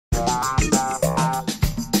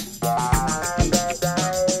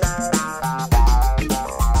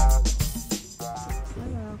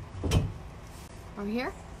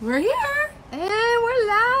We're here. And we're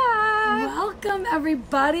live. Welcome,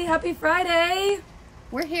 everybody. Happy Friday.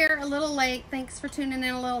 We're here a little late. Thanks for tuning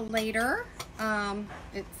in a little later.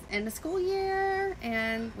 It's end of school year,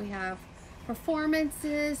 and we have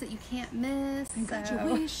performances that you can't miss. And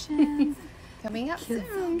graduations. Coming up Kids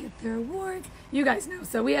all soon. get their awards. You guys know.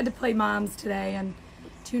 So we had to play moms today and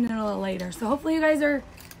tune in a little later. So hopefully you guys are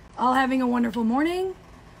all having a wonderful morning.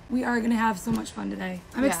 We are going to have so much fun today.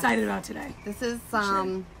 I'm excited about today. This is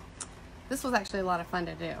this was actually a lot of fun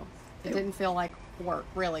to do. It didn't feel like work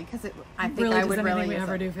really, because I think Really, I does would anything really we use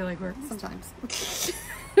ever it. do feel like work? Sometimes.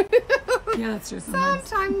 Yeah, that's true. Sometimes.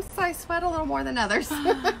 Sometimes I sweat a little more than others.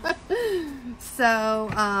 So,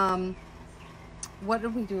 what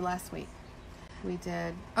did we do last week? We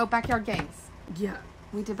did backyard games. Yeah.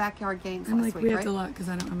 We did backyard games I'm last like, week, we have right? to look because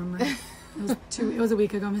I don't remember. It was a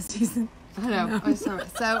week ago, Miss Deason. I know.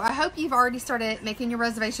 So I hope you've already started making your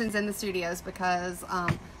reservations in the studios, because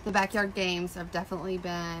the backyard games have definitely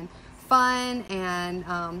been fun,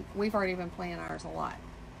 and we've already been playing ours a lot.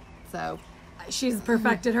 So She's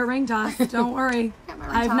perfected her ring toss. Don't worry. Got my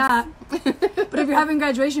ring I've toss. not. But if you're having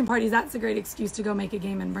graduation parties, that's a great excuse to go make a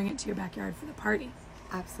game and bring it to your backyard for the party.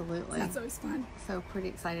 Absolutely. That's always fun. So pretty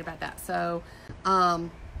excited about that. So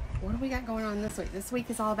what do we got going on this week? This week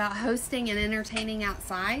is all about hosting and entertaining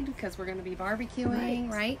outside, because we're going to be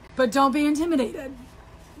barbecuing, right? But don't be intimidated.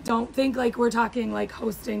 Don't think like we're talking like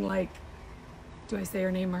hosting like, do I say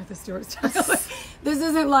her name, Martha Stewart style? This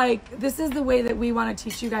isn't like, this is the way that we want to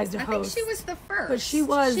teach you guys to I host. think she was the first. But she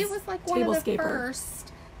was like one of the tablescaper.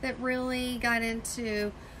 first that really got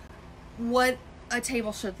into what a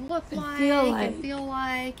table should look like and feel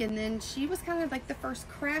like. And then she was kind of like the first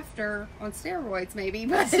crafter on steroids, maybe.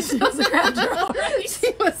 But She was a crafter already.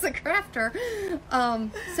 She was a crafter.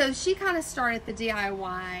 So she kind of started the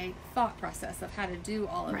DIY thought process of how to do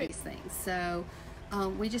all of these things. So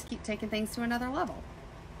we just keep taking things to another level.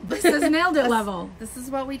 This is nailed it level. This is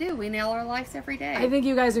what we do. We nail our lives every day. I think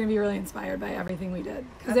you guys are going to be really inspired by everything we did.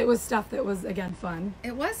 Because it was stuff that was, again, fun.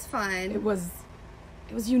 It was fun. It was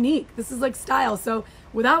unique. This is like style. So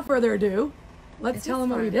without further ado, let's tell them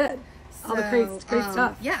what we did. All the great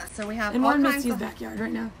stuff. Yeah, so we have And all we're in kinds Misty's of backyard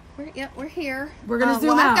right now. We're here. We're gonna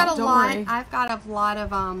zoom out. Don't worry. I've got a lot of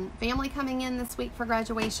family coming in this week for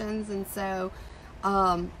graduations, and so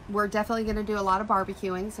we're definitely going to do a lot of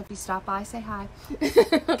barbecuing. So if you stop by, say hi.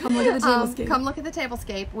 Come look at the tablescape. Come look at the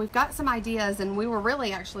tablescape. We've got some ideas, and we were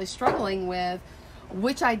really actually struggling with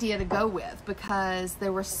which idea to go with, because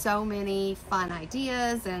there were so many fun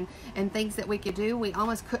ideas and things that we could do. We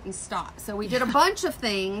almost couldn't stop. So we did a bunch of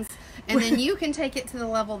things, and then you can take it to the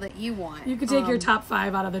level that you want. You could take your top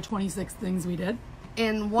 5 out of the 26 things we did.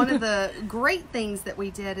 And one of the great things that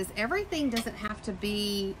we did is everything doesn't have to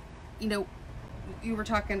be, you were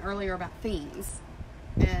talking earlier about themes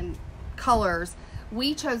and colors.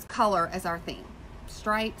 We chose color as our theme.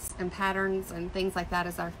 Stripes and patterns and things like that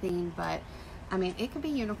as our theme, but I mean, it could be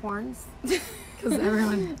unicorns. Because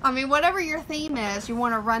everyone... I mean, whatever your theme is, you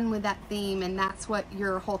want to run with that theme, and that's what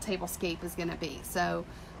your whole tablescape is going to be. So,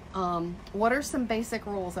 what are some basic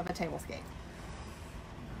rules of a tablescape?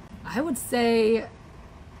 I would say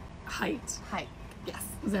height. Height, yes.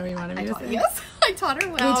 Is that what you wanted me to say? Yes, I taught her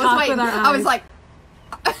when We I was talk waiting. with our I was eyes. like...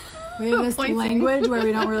 We have this Pointing. language where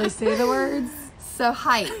we don't really say the words. So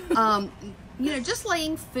height, just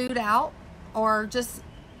laying food out, or just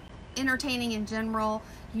entertaining in general.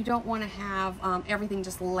 You don't want to have everything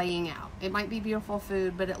just laying out. It might be beautiful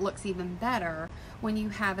food, but it looks even better when you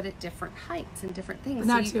have it at different heights and different things.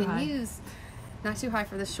 Not so too you can high. use not too high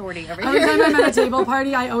for the shorty over Every here. time I'm at a table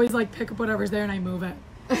party, I always like pick up whatever's there and I move it.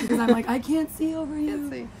 Because I'm like, I can't see over you.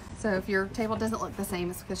 Can't see. So if your table doesn't look the same,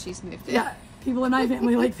 it's because she's moved it. Yeah. People in my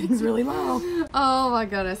family like things really low. Oh my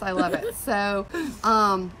goodness, I love it. So,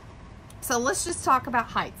 so let's just talk about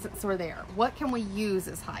height since we're there. What can we use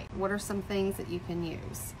as height? What are some things that you can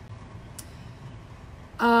use?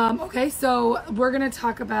 Okay, so we're going to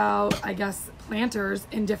talk about, I guess, planters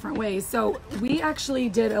in different ways. So we actually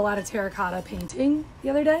did a lot of terracotta painting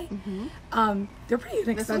the other day. They're pretty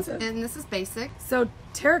inexpensive. This is basic. So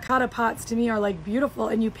terracotta pots to me are like beautiful,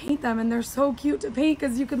 and you paint them and they're so cute to paint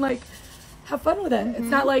because you can like have fun with it. It's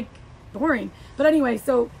not like boring. But anyway,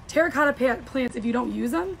 so terracotta plants, if you don't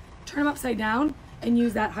use them, turn them upside down and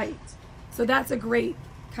use that height. So that's a great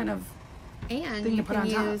kind of and thing you to put can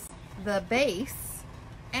on top. use the base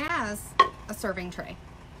as a serving tray.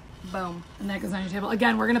 Boom. And that goes on your table.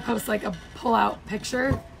 Again, we're going to post like a pull-out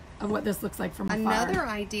picture of what this looks like from afar. Another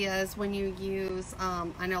idea is when you use,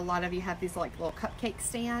 I know a lot of you have these like little cupcake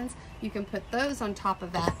stands. You can put those on top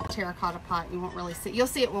of that terracotta pot. You won't really see, you'll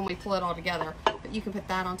see it when we pull it all together, but you can put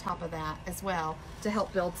that on top of that as well to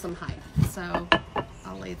help build some height. So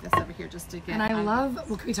I'll lay this over here just to get. And I love,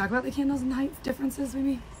 well, can we talk about the candles and height differences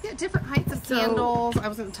maybe? Yeah, different heights of candles. I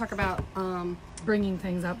was going to talk about bringing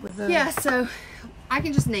things up with the. Yeah, so I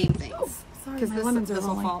can just name things. Oh, sorry, my this lemons are will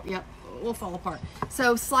rolling. fall. Yep, will fall apart.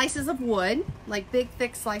 So slices of wood, like big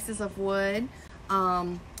thick slices of wood,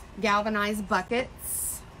 galvanized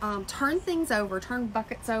buckets. Turn things over, turn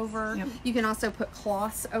buckets over. Yep. You can also put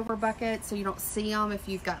cloths over buckets so you don't see them if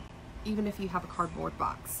you've got, even if you have a cardboard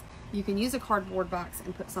box. You can use a cardboard box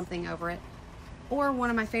and put something over it. Or one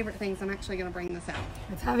of my favorite things, I'm actually going to bring this out.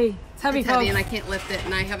 It's heavy. It's heavy, It's folks. heavy and I can't lift it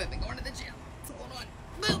and I haven't been going to the gym. So hold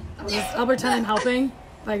on. Boom. I'll pretend I'm helping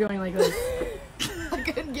by going like this. I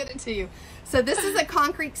couldn't get it to you. So this is a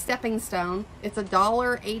concrete stepping stone. It's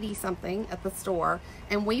 $1.80 something at the store,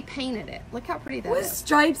 and we painted it. Look how pretty that With is.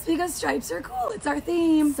 stripes, because stripes are cool. It's our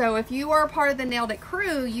theme. So if you are a part of the Nailed It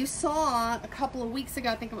crew, you saw a couple of weeks ago,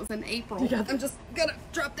 I think it was in April. Yeah. I'm just gonna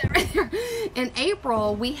drop that right there. In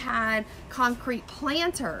April, we had concrete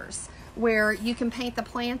planters where you can paint the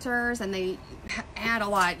planters and they add a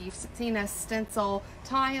lot. You've seen a stencil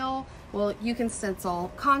tile. Well, you can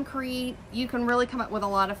stencil concrete. You can really come up with a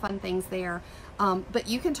lot of fun things there. But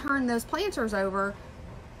you can turn those planters over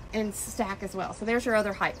and stack as well. So there's your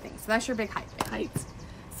other height thing. So that's your big height thing. Heights.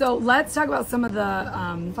 So let's talk about some of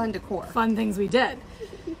the Fun decor. fun things we did.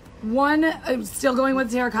 One, still going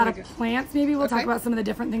with terracotta plants, maybe we'll talk Okay. about some of the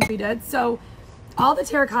different things we did. So all the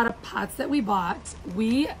terracotta pots that we bought,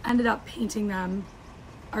 we ended up painting them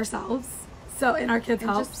ourselves. So, and our kids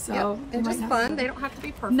helped. So, yep. you And might just have fun. to- They don't have to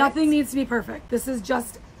be perfect. Nothing needs to be perfect. This is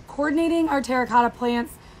just coordinating our terracotta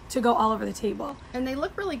plants to go all over the table. And they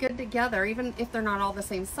look really good together, even if they're not all the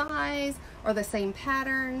same size or the same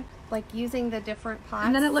pattern, like using the different pots.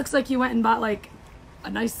 And then it looks like you went and bought like a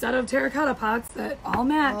nice set of terracotta pots that all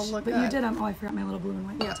match. All look But you good. did them. Oh, I forgot my little blue and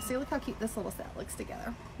white. Yeah, see, look how cute this little set looks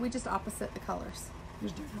together. We just opposite the colors.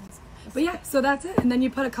 There's difference. But yeah, so that's it. And then you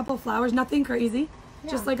put a couple flowers, nothing crazy.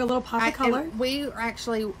 Just Yeah. like a little pop of And color. we are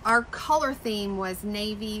actually, our color theme was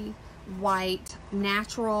navy, white,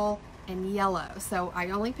 natural, and yellow. So I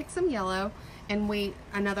only picked some yellow. And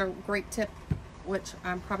another great tip, which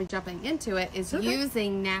I'm probably jumping into it, is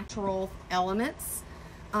using natural elements.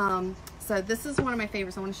 So this is one of my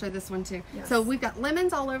favorites. I want to show this one too. Yes. So we've got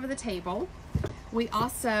lemons all over the table. We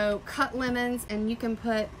also cut lemons, and you can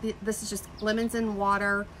put, this is just lemons in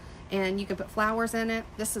water, and you can put flowers in it.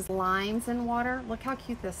 This is limes in water. Look how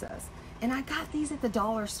cute this is. And I got these at the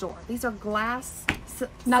dollar store. These are glass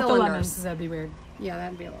Not the cylinders. lemons, because that'd be weird. Yeah,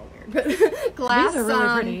 that'd be a little weird. But glass. These are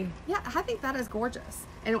really pretty. Yeah, I think that is gorgeous.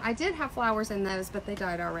 And I did have flowers in those, but they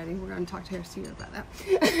died already. We're going to talk to Harris Teeter about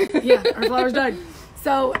that. Yeah, our flowers died.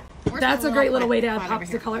 So that's my a great little little way to add pot pops over of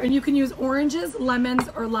here? color. And you can use oranges, lemons,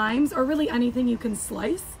 or limes, or really anything you can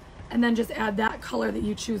slice, and then just add that color that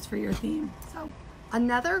you choose for your theme. So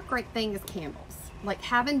Another great thing is candles. Like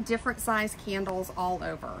having different size candles all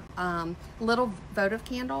over. Little votive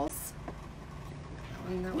candles.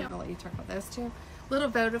 And then we're going to let you talk about those too. Little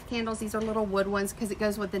votive candles. These are little wood ones because it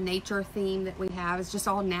goes with the nature theme that we have. It's just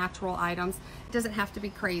all natural items. It doesn't have to be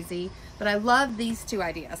crazy. But I love these two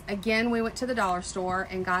ideas. Again, we went to the dollar store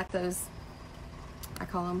and got those, I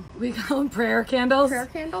call them we call them prayer candles. prayer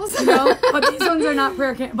candles. No, but these ones are not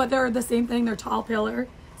prayer candles, but they're the same thing. They're tall pillar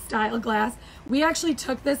style glass. We actually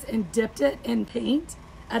took this and dipped it in paint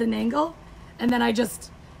at an angle, and then I just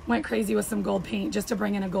went crazy with some gold paint just to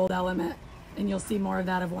bring in a gold element, and you'll see more of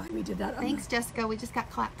that of why we did that. Thanks, Jessica. We just got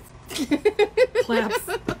claps. Claps.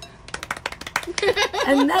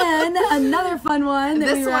 And then another fun one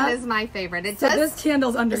that we This one wrapped. is my favorite. It So does. this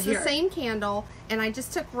candle's under It's here. the same candle, and I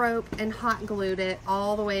just took rope and hot glued it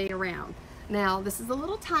all the way around. Now, this is a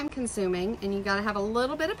little time consuming, and you got to have a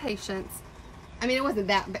little bit of patience. I mean, it wasn't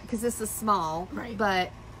that bad because this is small, Right.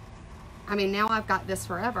 but I mean, now I've got this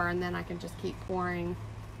forever, and then I can just keep pouring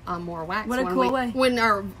more wax. What a when cool we, way.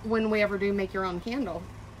 When we ever do make your own candle.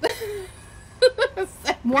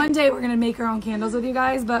 One day we're gonna make our own candles with you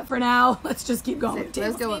guys, but for now, let's just keep going. with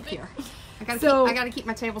Let's go tablescaping. up here. I So- gotta keep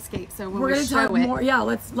my tablescape so when We're we gonna show talk it. more.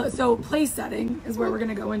 Yeah, so place setting is where we're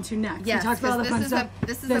gonna go into next. Yes, we talked about all the 'cause fun this is stuff.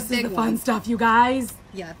 this is this a big the fun one. stuff, you guys.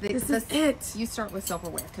 Yeah, This is it. You start with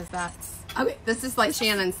silverware because that's Okay, this is like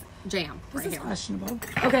Shannon's jam this right is here. questionable.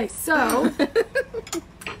 Okay, so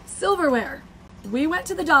silverware. We went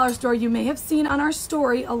to the dollar store. You may have seen on our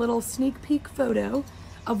story a little sneak peek photo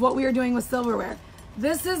of what we were doing with silverware.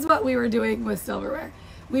 This is what we were doing with silverware.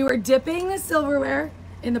 We were dipping the silverware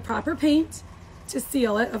in the proper paint to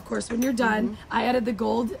seal it, of course, when you're done. I added the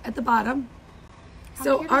gold at the bottom.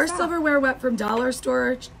 So our silverware went from dollar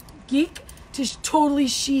store geek to totally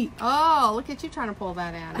chic. Oh, look at you trying to pull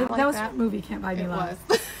that in. I like that was a movie, Can't Buy Me Love.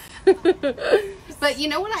 But you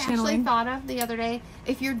know what I actually thought of the other day?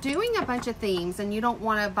 If you're doing a bunch of themes and you don't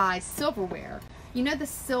want to buy silverware, you know the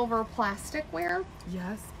silver plasticware?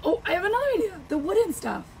 Yes. Oh, I have another idea. The wooden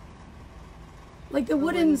stuff. Like the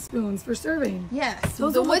wooden spoons for serving. Yes.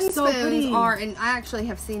 Those the wooden so spoons pretty. are, and I actually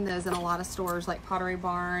have seen those in a lot of stores like Pottery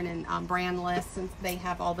Barn and Brand Lists, and they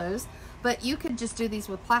have all those. But you could just do these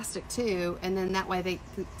with plastic too, and then that way they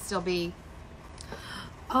can still be...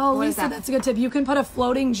 Oh, Lisa, that's a good tip. You can put a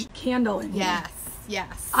floating candle in here. Yes,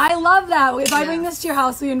 yes. I love that. If I bring this to your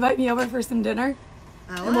house, will you invite me over for some dinner?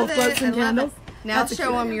 And we'll float some candles. Now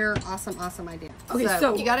show them your awesome idea. Okay,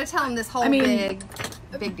 so you got to tell them this whole big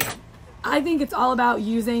deal. I think it's all about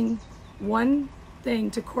using one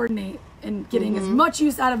thing to coordinate and getting as much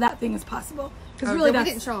use out of that thing as possible. Because really, we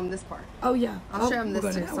didn't show them this part. Oh yeah, I'll show them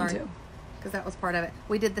this too. Sorry, because that was part of it.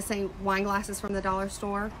 We did the same wine glasses from the dollar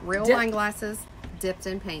store, wine glasses dipped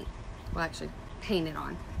in paint. Well, actually, painted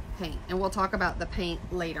on paint, and we'll talk about the paint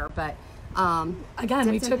later. But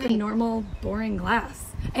again, we took a normal, boring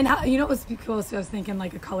glass, and you know what was cool? So I was thinking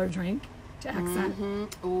like a color drink to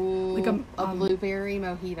accent, Ooh, like a blueberry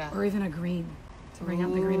mojito, or even a green to bring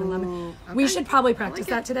out the green and lemon. Okay. We should probably practice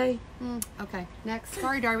that today. Okay, next.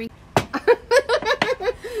 Sorry, Darby.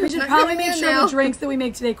 We should probably make sure the drinks that we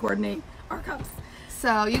make today coordinate our cups.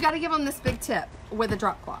 So you got to give them this big tip with a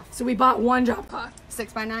drop cloth. So we bought one drop cloth.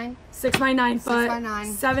 6x9? 6x9 foot.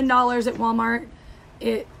 6x9. $7 at Walmart.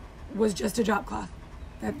 It was just a drop cloth.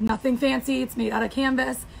 Nothing fancy. It's made out of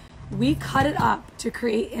canvas. We cut it up to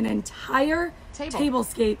create an entire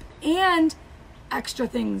tablescape and extra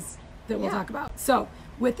things that we'll talk about. So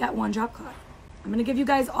with that one drop cloth, I'm going to give you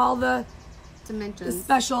guys all the dimensions, the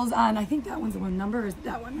specials on, I think that one's the one number, is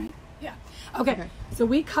that one, right? Yeah. Okay. So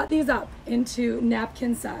we cut these up into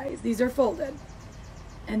napkin size. These are folded.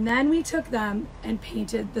 And then we took them and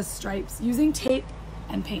painted the stripes using tape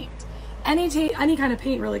and paint. Any kind of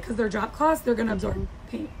paint really, because they're drop cloths, they're going to absorb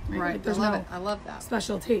paint. Right. Like, there's I love that.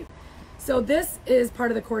 Special tape. So this is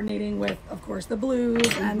part of the coordinating with, of course, the blues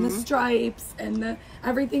and the stripes and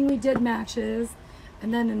everything we did matches.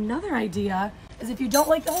 And then another idea is if you don't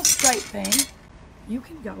like the whole stripe thing, you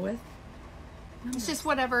can go with numbers. It's just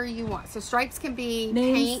whatever you want. So stripes can be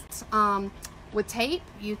names. Paint with tape.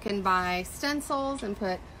 You can buy stencils and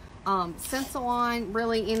put stencil on.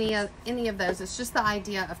 Really, any of those. It's just the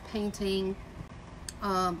idea of painting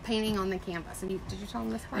on the canvas. And did you tell them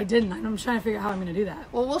this part? I didn't. I'm trying to figure out how I'm going to do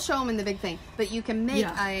that. Well, we'll show them in the big thing. But you can make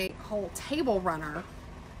a whole table runner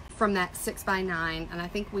from that 6x9, and I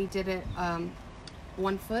think we did it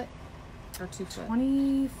 1 foot or 2 foot.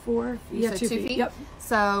 24 feet. Yeah, 2 feet. Yep.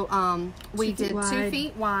 So we did 2 feet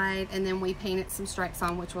feet wide, and then we painted some stripes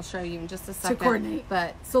on, which we'll show you in just a second. To coordinate.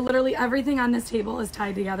 But so literally everything on this table is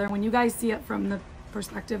tied together. When you guys see it from the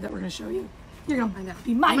perspective that we're going to show you, you're going to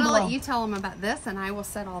be mind blown. I'm going to let you tell them about this, and I will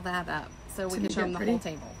set all that up so we can show them the whole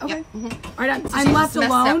table. Okay. Yep. All right, I'm left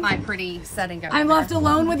alone. My pretty setting over I'm left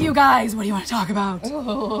alone with you guys. What do you want to talk about?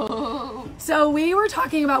 Oh. So we were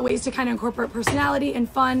talking about ways to kind of incorporate personality and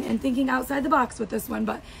fun and thinking outside the box with this one,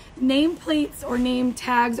 but name plates or name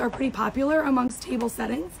tags are pretty popular amongst table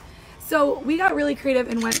settings. So we got really creative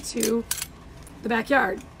and went to the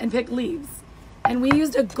backyard and picked leaves. And we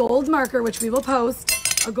used a gold marker, which we will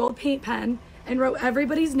post, a gold paint pen, and wrote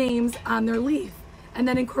everybody's names on their leaf. And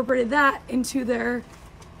then incorporated that into their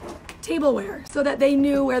tableware so that they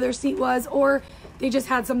knew where their seat was, or they just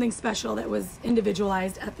had something special that was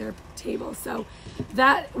individualized at their table. So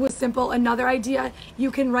that was simple. Another idea, you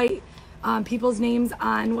can write people's names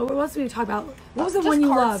on, what else did we talk about? What was the one you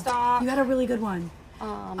loved? You had a really good one.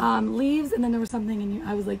 Leaves, and then there was something, and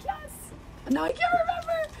I was like, yes. And now I can't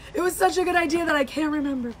remember. It was such a good idea that I can't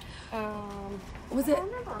remember. Was it?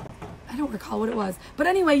 I don't recall what it was. But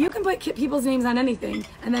anyway, you can put people's names on anything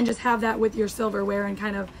and then just have that with your silverware, and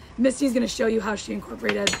kind of, Misty's going to show you how she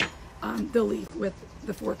incorporated the leaf with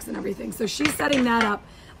the forks and everything. So she's setting that up.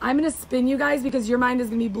 I'm going to spin you guys because your mind is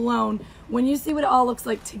going to be blown when you see what it all looks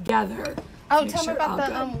like together. Oh, tell me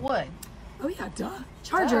about the wood. Oh yeah, duh.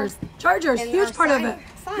 Chargers. Chargers, huge part of it.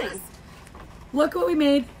 Yes. Look what we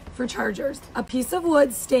made for chargers. A piece of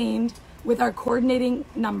wood stained with our coordinating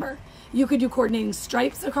number. You could do coordinating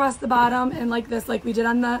stripes across the bottom and like this, like we did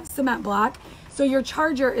on the cement block. So your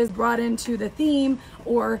charger is brought into the theme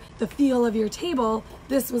or the feel of your table.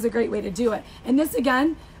 This was a great way to do it. And this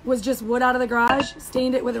again was just wood out of the garage,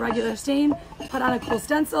 stained it with a regular stain, put on a cool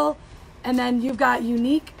stencil, and then you've got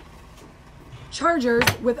unique chargers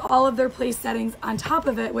with all of their place settings on top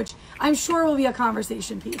of it, which I'm sure will be a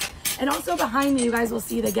conversation piece. And also behind me, you guys will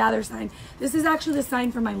see the gather sign. This is actually the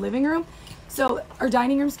sign for my living room, so, or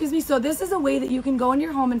dining room, excuse me. So this is a way that you can go in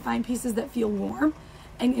your home and find pieces that feel warm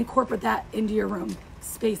and incorporate that into your room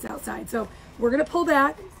space outside. So we're gonna pull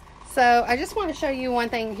back. So I just want to show you one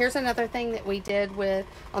thing. Here's another thing that we did with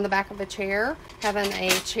on the back of a chair, having a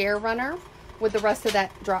chair runner with the rest of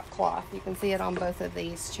that drop cloth. You can see it on both of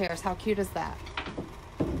these chairs. How cute is that?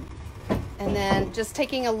 And then just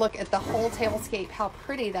taking a look at the whole tablescape, how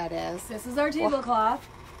pretty that is. This is our tablecloth.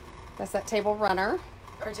 That's that table runner.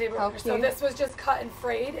 Our table runner. So this was just cut and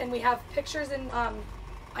frayed, and we have pictures and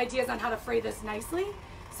ideas on how to fray this nicely.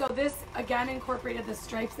 So this again incorporated the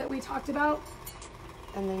stripes that we talked about.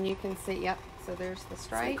 And then you can see, yep, so there's the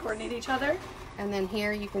stripes. So we coordinate each other. And then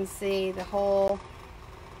here you can see the whole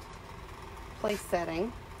place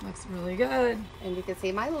setting. Looks really good. And you can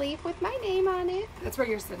see my leaf with my name on it. That's where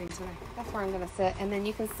you're sitting today. That's where I'm gonna sit. And then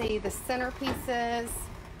you can see the center pieces.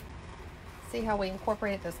 See how we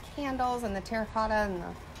incorporated those candles and the terracotta and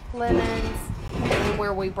the linens, and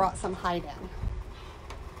where we brought some hide in.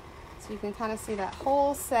 So you can kind of see that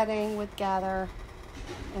whole setting with gather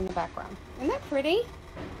in the background. Isn't that pretty?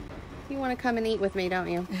 You want to come and eat with me,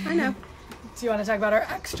 don't you? I know. Do you want to talk about our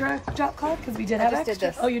extra drop cloth? Because we did have just extra.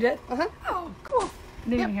 did this. Oh, you did? Uh-huh. Oh, cool. I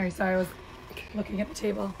didn't even hear you. Sorry, I was looking at the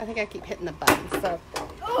table. I think I keep hitting the button. So,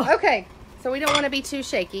 okay. So we don't want to be too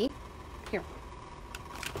shaky. Here,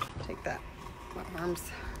 take that. My arms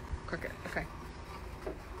crooked. Okay.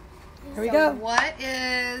 Here we go. What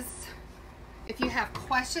is, if you have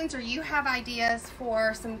questions or you have ideas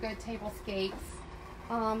for some good tablescapes,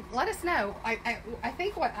 let us know. I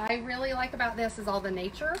think what I really like about this is all the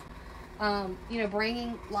nature. You know,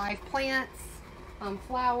 bringing live plants,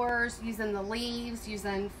 flowers, using the leaves,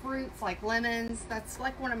 using fruits like lemons. That's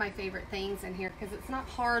like one of my favorite things in here because it's not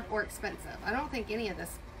hard or expensive. I don't think any of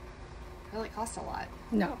this really costs a lot.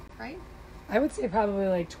 No. Right? I would say probably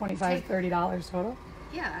like $25, $30 total.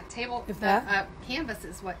 Yeah, table. If that. Canvas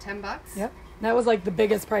is what, $10? Yep. That was like the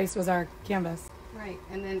biggest price was our canvas. Right,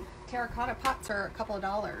 and then terracotta pots are a couple of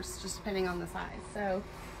dollars, just depending on the size. So,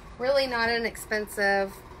 really not an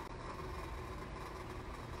expensive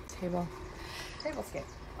tablescape.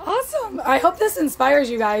 Awesome. I hope this inspires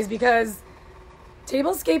you guys because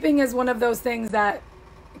tablescaping is one of those things that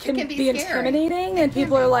can be intimidating, and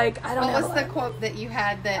people are like, I don't know. What was the quote that you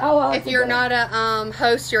had that if you're not a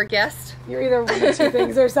host, you're a guest? You're either one or two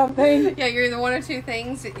things or something. Yeah, you're either one or two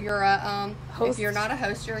things. You're a host. If you're not a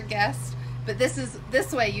host, you're a guest. But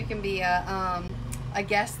this way you can be a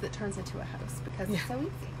guest that turns into a host because it's so easy.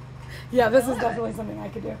 Yeah, this is definitely something I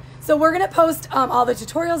could do. So we're going to post all the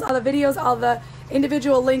tutorials, all the videos, all the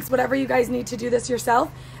individual links, whatever you guys need to do this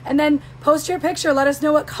yourself. And then post your picture. Let us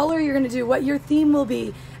know what color you're going to do, what your theme will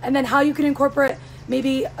be, and then how you can incorporate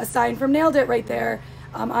maybe a sign from Nailed It right there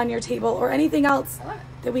on your table or anything else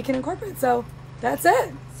that we can incorporate. So that's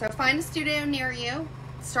it. So find a studio near you.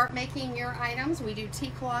 Start making your items. We do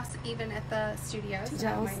tea cloths even at the studio.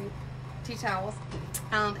 Tea towels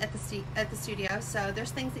at the studio. So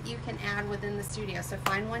there's things that you can add within the studio. So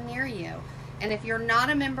find one near you. And if you're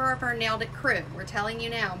not a member of our Nailed It crew, we're telling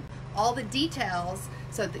you now all the details.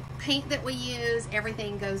 So the paint that we use,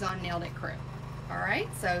 everything goes on Nailed It crew. All right.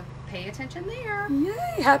 So pay attention there.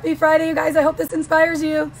 Yay! Happy Friday, you guys. I hope this inspires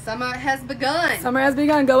you. Summer has begun. Summer has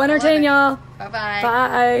begun. Go entertain, y'all. Bye-bye.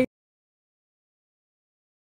 Bye.